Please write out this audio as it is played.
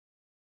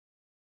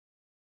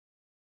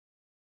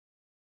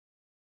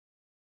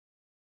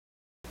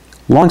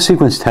Long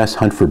sequence tests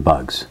hunt for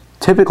bugs.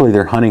 Typically,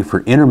 they're hunting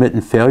for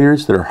intermittent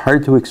failures that are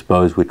hard to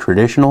expose with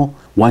traditional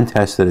one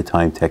test at a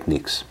time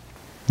techniques.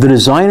 The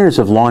designers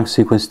of long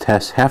sequence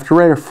tests have to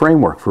write a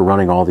framework for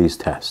running all these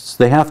tests.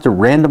 They have to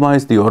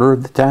randomize the order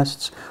of the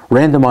tests,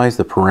 randomize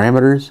the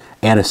parameters,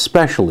 and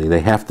especially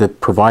they have to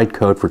provide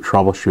code for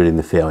troubleshooting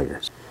the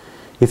failures.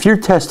 If your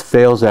test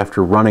fails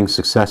after running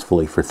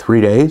successfully for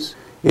 3 days,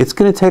 it's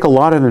going to take a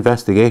lot of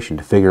investigation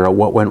to figure out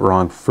what went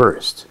wrong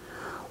first.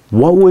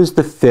 What was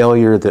the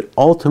failure that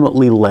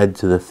ultimately led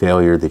to the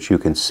failure that you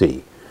can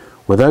see?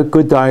 Without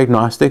good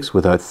diagnostics,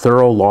 without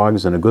thorough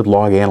logs and a good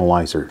log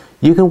analyzer,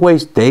 you can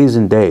waste days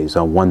and days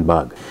on one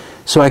bug.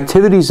 So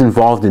activities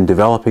involved in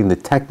developing the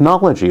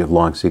technology of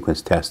long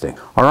sequence testing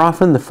are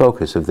often the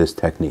focus of this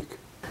technique.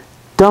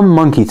 Dumb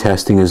monkey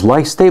testing is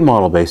like state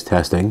model-based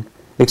testing,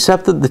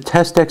 except that the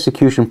test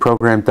execution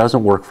program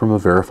doesn't work from a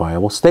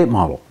verifiable state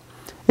model.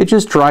 It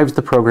just drives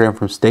the program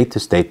from state to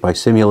state by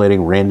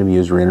simulating random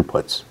user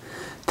inputs.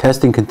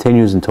 Testing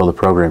continues until the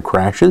program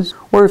crashes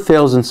or it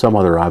fails in some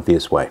other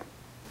obvious way.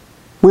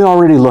 We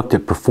already looked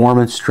at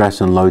performance,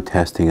 stress, and load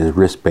testing as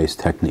risk-based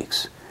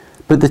techniques.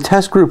 But the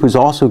test group is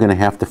also going to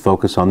have to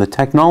focus on the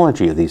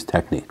technology of these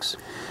techniques.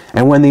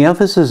 And when the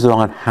emphasis is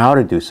on how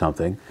to do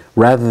something,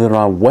 rather than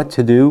on what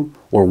to do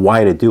or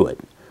why to do it,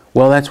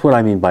 well, that's what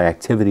I mean by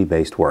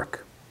activity-based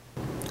work.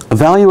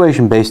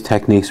 Evaluation-based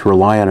techniques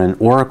rely on an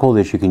oracle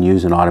that you can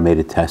use in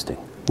automated testing.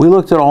 We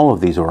looked at all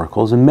of these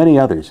oracles and many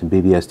others in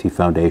BBST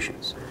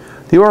Foundations.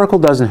 The oracle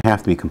doesn't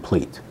have to be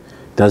complete.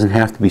 It doesn't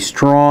have to be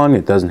strong.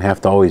 It doesn't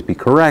have to always be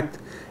correct.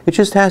 It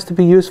just has to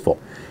be useful.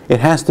 It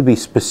has to be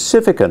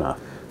specific enough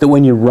that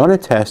when you run a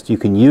test, you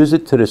can use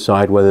it to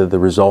decide whether the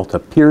result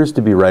appears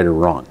to be right or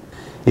wrong.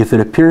 If it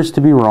appears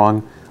to be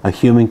wrong, a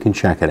human can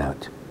check it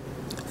out.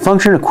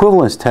 Function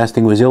equivalence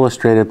testing was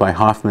illustrated by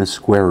Hoffman's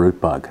square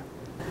root bug.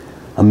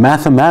 A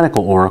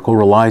mathematical oracle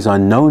relies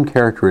on known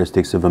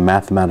characteristics of a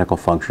mathematical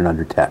function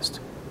under test.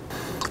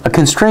 A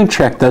constraint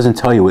check doesn't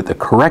tell you what the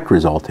correct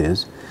result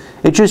is.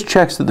 It just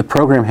checks that the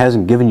program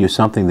hasn't given you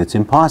something that's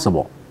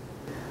impossible.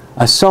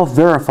 A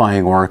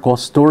self-verifying oracle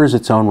stores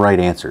its own right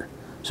answer.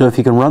 So if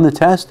you can run the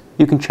test,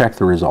 you can check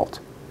the result.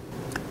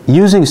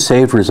 Using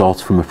saved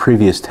results from a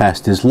previous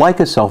test is like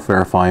a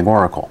self-verifying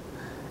oracle,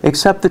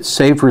 except that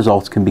saved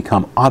results can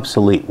become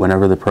obsolete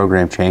whenever the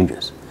program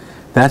changes.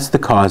 That's the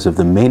cause of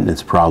the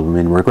maintenance problem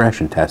in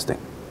regression testing.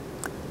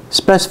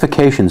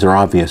 Specifications are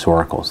obvious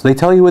oracles. They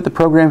tell you what the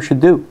program should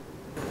do.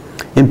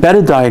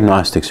 Embedded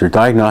diagnostics are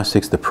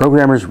diagnostics the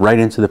programmers write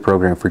into the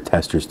program for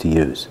testers to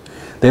use.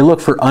 They look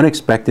for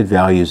unexpected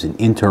values in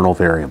internal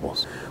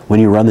variables. When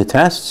you run the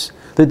tests,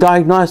 the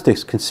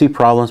diagnostics can see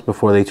problems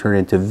before they turn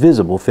into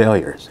visible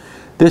failures.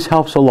 This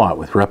helps a lot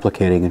with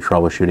replicating and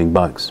troubleshooting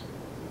bugs.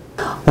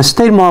 A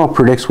state model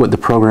predicts what the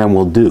program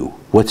will do,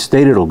 what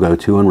state it'll go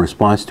to in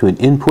response to an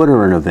input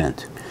or an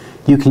event.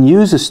 You can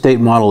use a state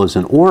model as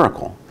an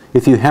oracle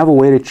if you have a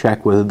way to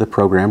check whether the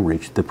program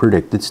reached the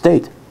predicted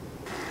state.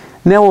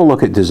 Now we'll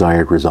look at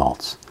desired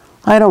results.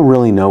 I don't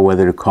really know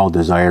whether to call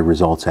desired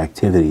results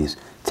activities,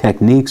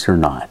 techniques, or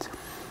not.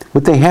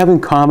 What they have in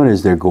common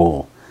is their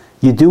goal.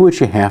 You do what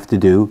you have to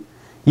do.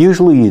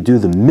 Usually you do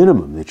the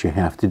minimum that you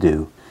have to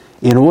do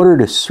in order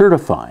to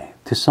certify,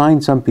 to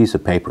sign some piece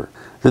of paper,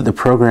 that the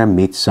program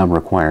meets some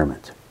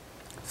requirement.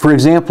 For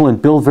example, in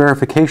build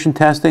verification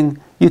testing,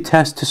 you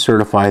test to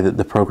certify that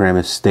the program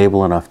is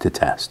stable enough to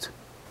test.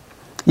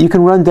 You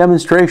can run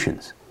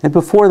demonstrations, and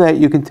before that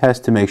you can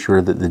test to make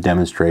sure that the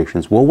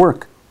demonstrations will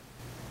work.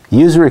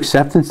 User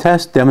acceptance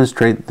tests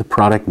demonstrate that the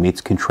product meets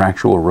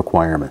contractual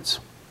requirements.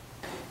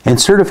 And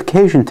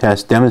certification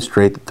tests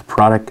demonstrate that the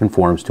product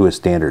conforms to a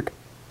standard.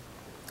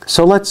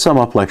 So let's sum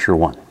up Lecture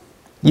 1.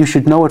 You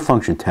should know what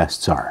function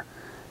tests are.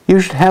 You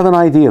should have an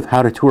idea of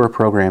how to tour a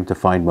program to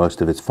find most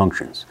of its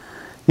functions.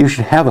 You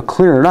should have a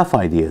clear enough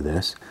idea of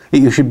this that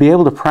you should be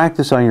able to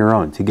practice on your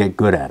own to get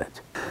good at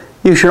it.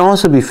 You should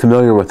also be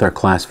familiar with our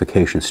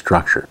classification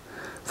structure.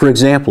 For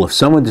example, if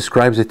someone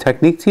describes a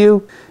technique to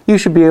you, you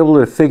should be able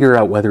to figure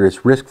out whether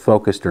it's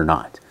risk-focused or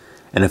not.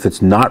 And if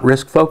it's not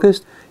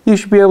risk-focused, you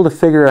should be able to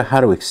figure out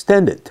how to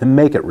extend it to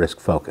make it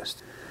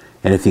risk-focused.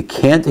 And if you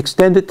can't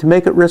extend it to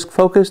make it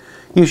risk-focused,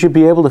 you should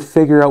be able to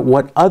figure out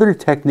what other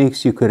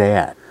techniques you could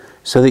add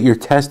so that your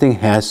testing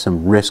has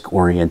some risk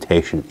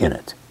orientation in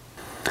it.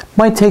 It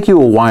might take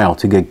you a while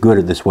to get good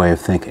at this way of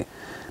thinking,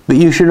 but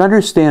you should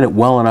understand it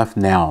well enough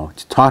now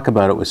to talk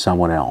about it with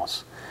someone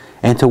else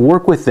and to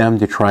work with them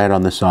to try it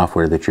on the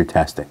software that you're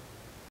testing.